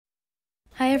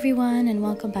Hi everyone and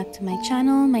welcome back to my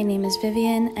channel. My name is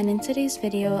Vivian and in today's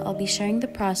video I'll be sharing the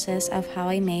process of how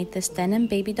I made this denim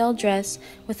baby doll dress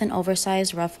with an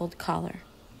oversized ruffled collar.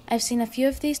 I've seen a few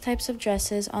of these types of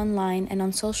dresses online and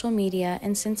on social media,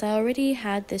 and since I already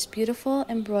had this beautiful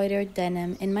embroidered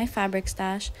denim in my fabric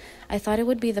stash, I thought it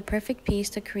would be the perfect piece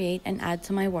to create and add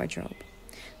to my wardrobe.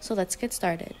 So let's get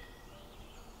started.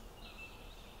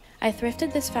 I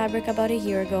thrifted this fabric about a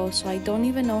year ago, so I don't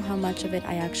even know how much of it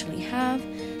I actually have,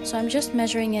 so I'm just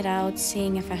measuring it out,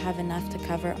 seeing if I have enough to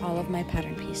cover all of my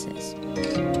pattern pieces.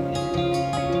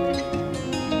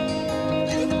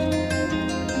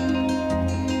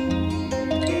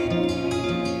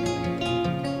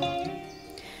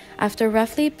 After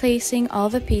roughly placing all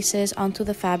the pieces onto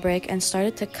the fabric and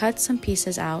started to cut some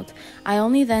pieces out, I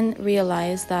only then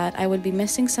realized that I would be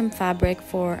missing some fabric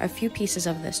for a few pieces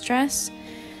of this dress.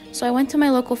 So I went to my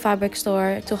local fabric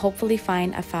store to hopefully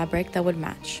find a fabric that would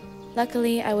match.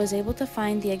 Luckily, I was able to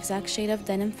find the exact shade of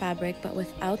denim fabric but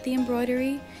without the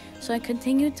embroidery, so I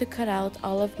continued to cut out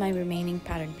all of my remaining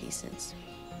pattern pieces.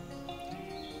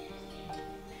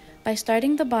 By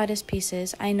starting the bodice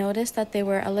pieces, I noticed that they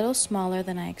were a little smaller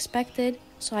than I expected,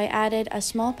 so I added a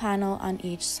small panel on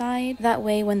each side. That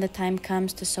way, when the time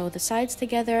comes to sew the sides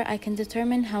together, I can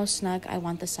determine how snug I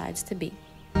want the sides to be.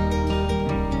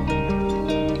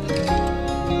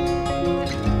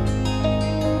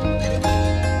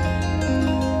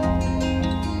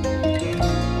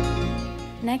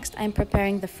 Next, I'm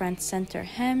preparing the front center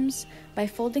hems by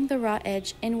folding the raw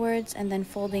edge inwards and then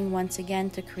folding once again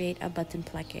to create a button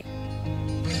plaqué.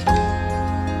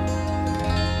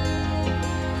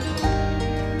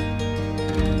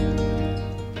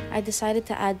 I decided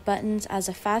to add buttons as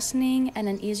a fastening and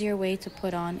an easier way to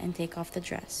put on and take off the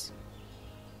dress.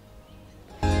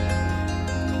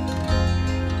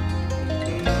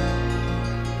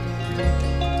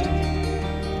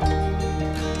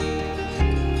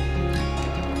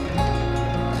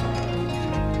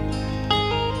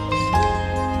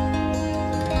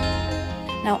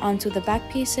 Now onto the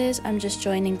back pieces, I'm just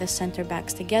joining the center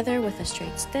backs together with a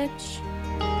straight stitch.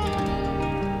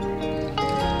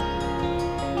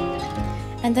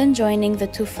 And then joining the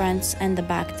two fronts and the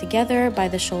back together by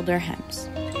the shoulder hems.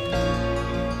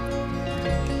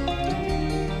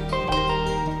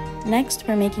 Next,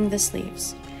 we're making the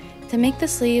sleeves. To make the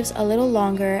sleeves a little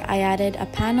longer, I added a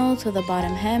panel to the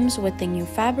bottom hems with the new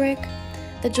fabric.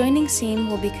 The joining seam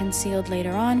will be concealed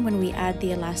later on when we add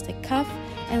the elastic cuff,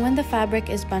 and when the fabric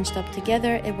is bunched up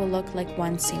together, it will look like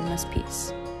one seamless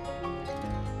piece.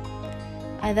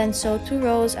 I then sew 2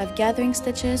 rows of gathering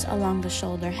stitches along the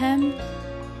shoulder hem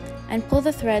and pull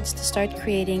the threads to start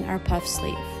creating our puff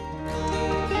sleeve.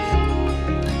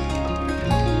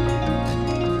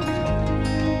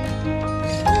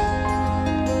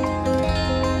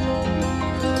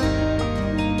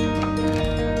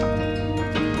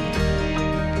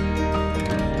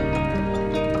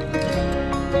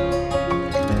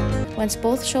 Once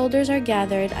both shoulders are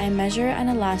gathered, I measure an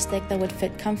elastic that would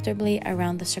fit comfortably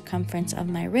around the circumference of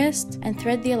my wrist and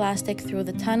thread the elastic through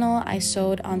the tunnel I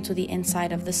sewed onto the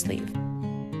inside of the sleeve.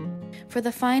 For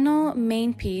the final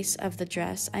main piece of the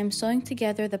dress, I'm sewing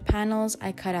together the panels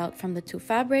I cut out from the two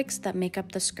fabrics that make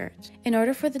up the skirt. In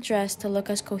order for the dress to look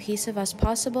as cohesive as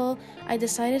possible, I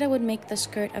decided I would make the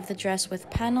skirt of the dress with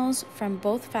panels from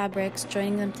both fabrics,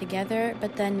 joining them together,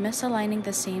 but then misaligning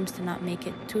the seams to not make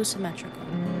it too symmetrical.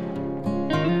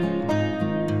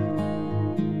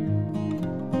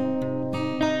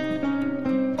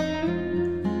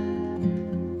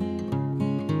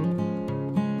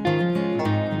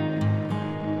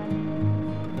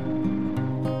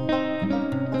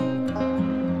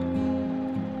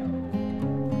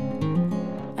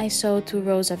 I sew 2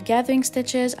 rows of gathering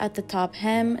stitches at the top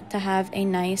hem to have a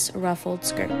nice ruffled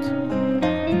skirt.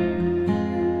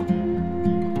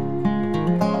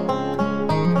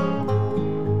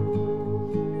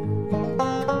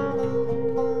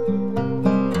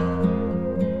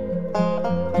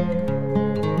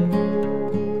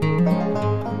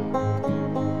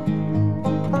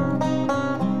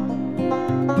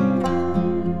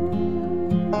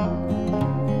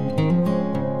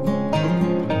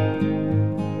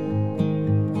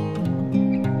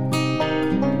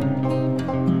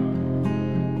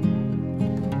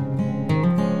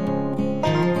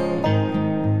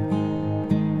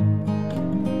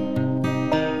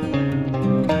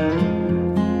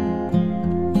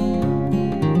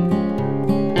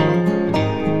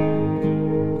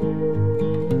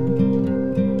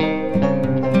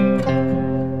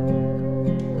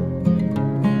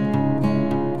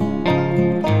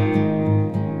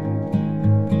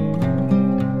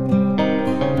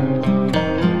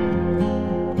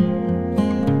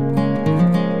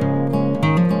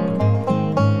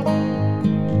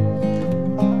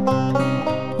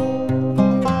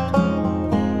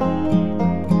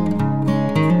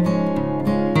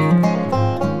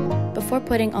 Before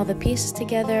putting all the pieces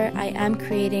together, I am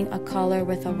creating a collar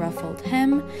with a ruffled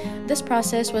hem. This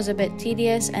process was a bit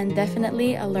tedious and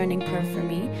definitely a learning curve for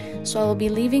me, so I will be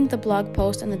leaving the blog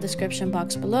post in the description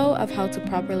box below of how to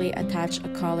properly attach a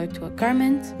collar to a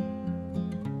garment.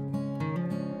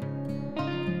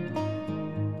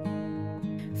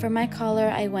 For my collar,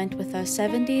 I went with a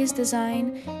 70s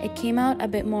design. It came out a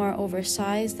bit more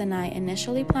oversized than I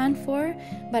initially planned for,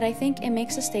 but I think it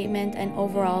makes a statement and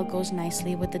overall goes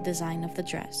nicely with the design of the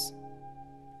dress.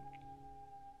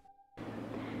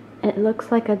 It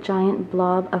looks like a giant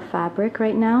blob of fabric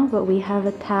right now, but we have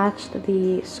attached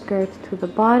the skirt to the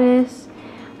bodice.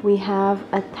 We have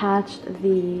attached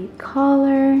the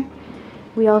collar.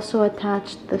 We also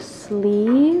attached the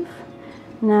sleeve.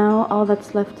 Now all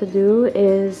that's left to do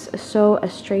is sew a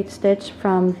straight stitch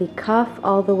from the cuff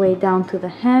all the way down to the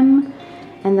hem,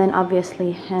 and then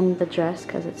obviously hem the dress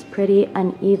because it's pretty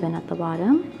uneven at the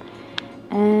bottom.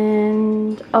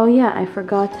 And oh yeah, I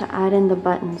forgot to add in the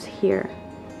buttons here.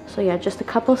 So yeah, just a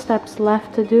couple steps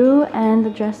left to do and the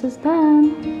dress is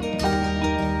done.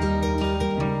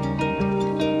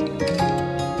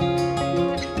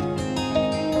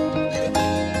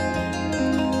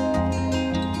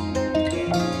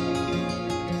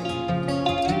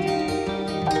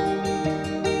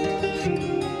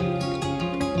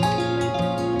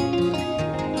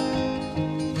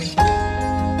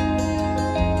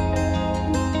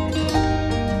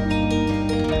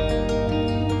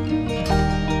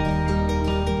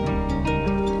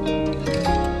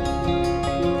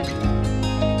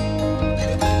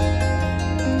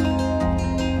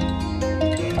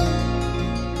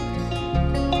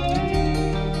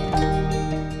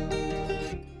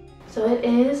 So it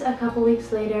is a couple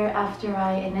weeks later after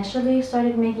I initially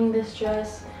started making this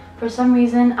dress. For some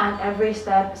reason, at every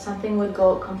step, something would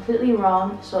go completely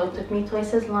wrong, so it took me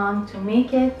twice as long to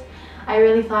make it. I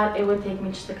really thought it would take me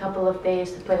just a couple of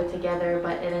days to put it together,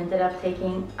 but it ended up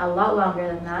taking a lot longer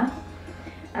than that.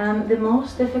 The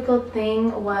most difficult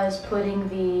thing was putting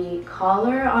the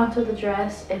collar onto the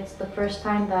dress. It's the first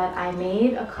time that I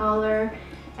made a collar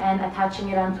and attaching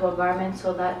it onto a garment,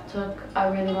 so that took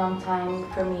a really long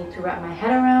time for me to wrap my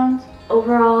head around.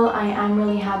 Overall, I am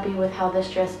really happy with how this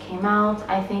dress came out.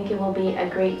 I think it will be a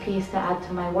great piece to add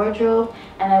to my wardrobe,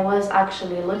 and I was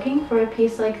actually looking for a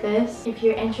piece like this. If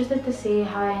you're interested to see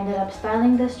how I ended up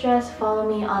styling this dress, follow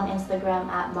me on Instagram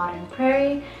at Modern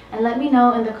Prairie, and let me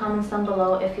know in the comments down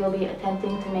below if you'll be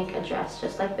attempting to make a dress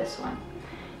just like this one.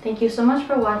 Thank you so much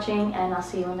for watching, and I'll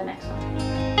see you in the next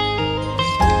one.